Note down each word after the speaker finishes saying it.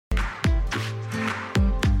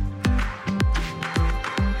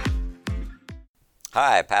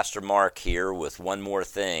Hi, Pastor Mark here with one more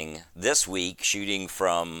thing. This week, shooting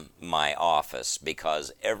from my office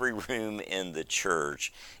because every room in the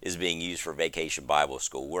church is being used for Vacation Bible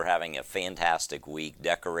School. We're having a fantastic week,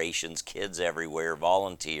 decorations, kids everywhere,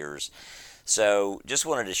 volunteers. So, just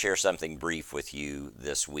wanted to share something brief with you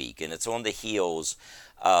this week, and it's on the heels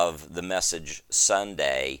of the message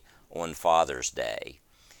Sunday on Father's Day.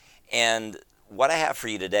 And what I have for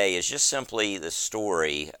you today is just simply the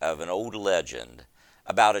story of an old legend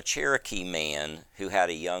about a Cherokee man who had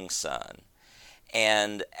a young son.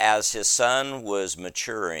 And as his son was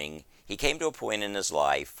maturing, he came to a point in his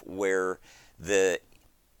life where the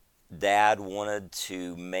dad wanted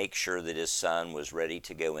to make sure that his son was ready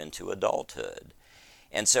to go into adulthood.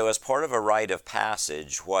 And so, as part of a rite of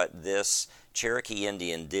passage, what this Cherokee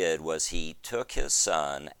Indian did was he took his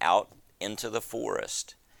son out into the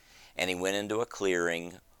forest and he went into a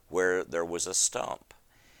clearing where there was a stump.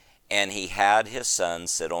 And he had his son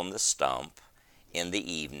sit on the stump in the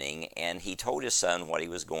evening, and he told his son what he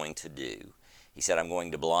was going to do. He said, I'm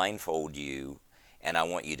going to blindfold you, and I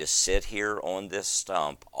want you to sit here on this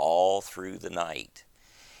stump all through the night.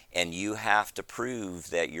 And you have to prove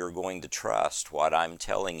that you're going to trust what I'm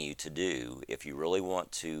telling you to do if you really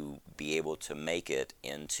want to be able to make it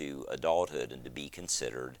into adulthood and to be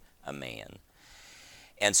considered a man.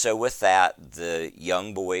 And so with that, the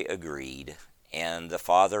young boy agreed, and the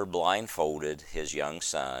father blindfolded his young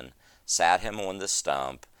son, sat him on the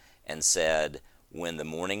stump, and said, when the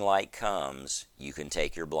morning light comes, you can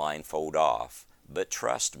take your blindfold off, but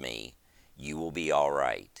trust me, you will be all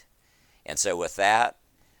right. And so with that,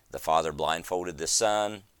 the father blindfolded the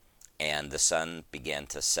son, and the son began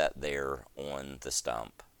to sit there on the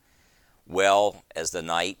stump. Well, as the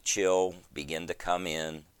night chill began to come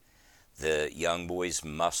in, the young boy's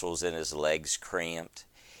muscles in his legs cramped.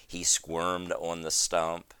 He squirmed on the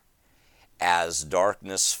stump. As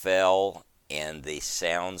darkness fell and the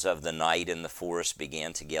sounds of the night in the forest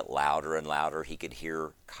began to get louder and louder, he could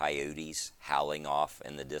hear coyotes howling off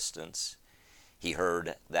in the distance. He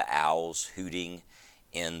heard the owls hooting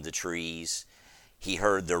in the trees. He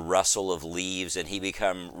heard the rustle of leaves, and he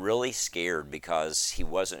became really scared because he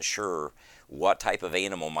wasn't sure what type of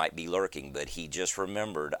animal might be lurking, but he just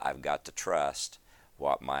remembered, I've got to trust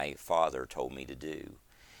what my father told me to do.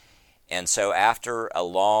 And so after a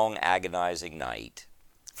long agonizing night,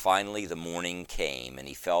 finally the morning came, and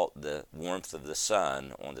he felt the warmth of the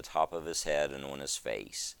sun on the top of his head and on his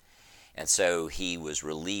face. And so he was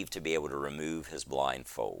relieved to be able to remove his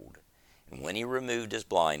blindfold. And when he removed his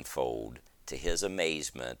blindfold, to his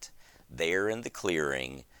amazement, there in the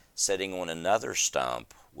clearing, sitting on another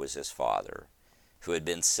stump, was his father, who had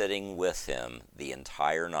been sitting with him the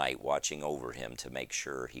entire night, watching over him to make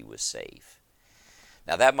sure he was safe.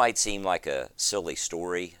 Now, that might seem like a silly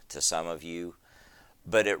story to some of you,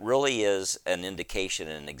 but it really is an indication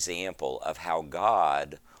and an example of how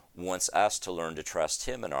God wants us to learn to trust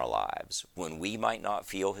Him in our lives. When we might not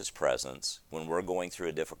feel His presence, when we're going through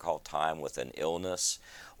a difficult time with an illness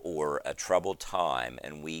or a troubled time,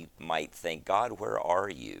 and we might think, God, where are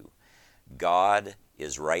you? God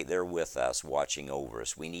is right there with us, watching over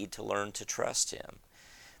us. We need to learn to trust Him,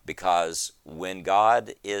 because when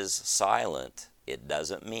God is silent, it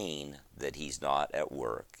doesn't mean that He's not at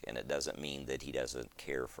work, and it doesn't mean that He doesn't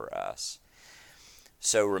care for us.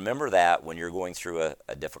 So remember that when you're going through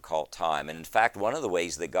a difficult time. And in fact, one of the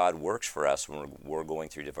ways that God works for us when we're going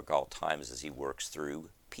through difficult times is He works through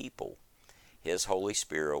people. His Holy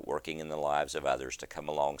Spirit working in the lives of others to come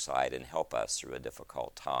alongside and help us through a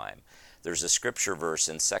difficult time. There's a scripture verse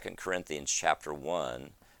in 2 Corinthians chapter 1,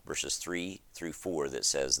 verses 3 through 4 that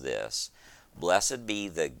says this, Blessed be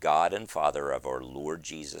the God and Father of our Lord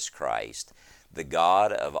Jesus Christ, the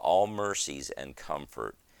God of all mercies and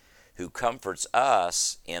comfort, who comforts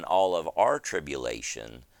us in all of our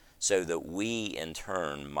tribulation, so that we in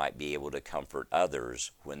turn might be able to comfort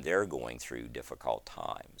others when they're going through difficult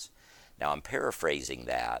times. Now, I'm paraphrasing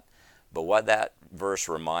that, but what that verse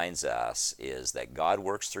reminds us is that God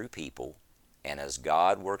works through people, and as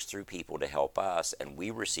God works through people to help us, and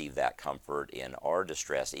we receive that comfort in our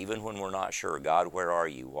distress, even when we're not sure, God, where are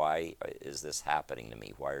you? Why is this happening to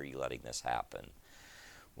me? Why are you letting this happen?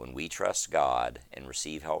 When we trust God and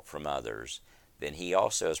receive help from others, then He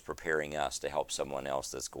also is preparing us to help someone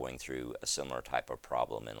else that's going through a similar type of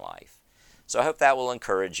problem in life. So I hope that will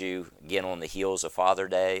encourage you, again, on the heels of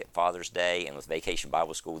Father's Day, and with Vacation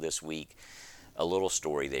Bible School this week, a little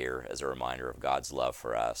story there as a reminder of God's love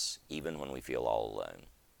for us, even when we feel all alone.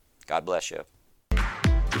 God bless you.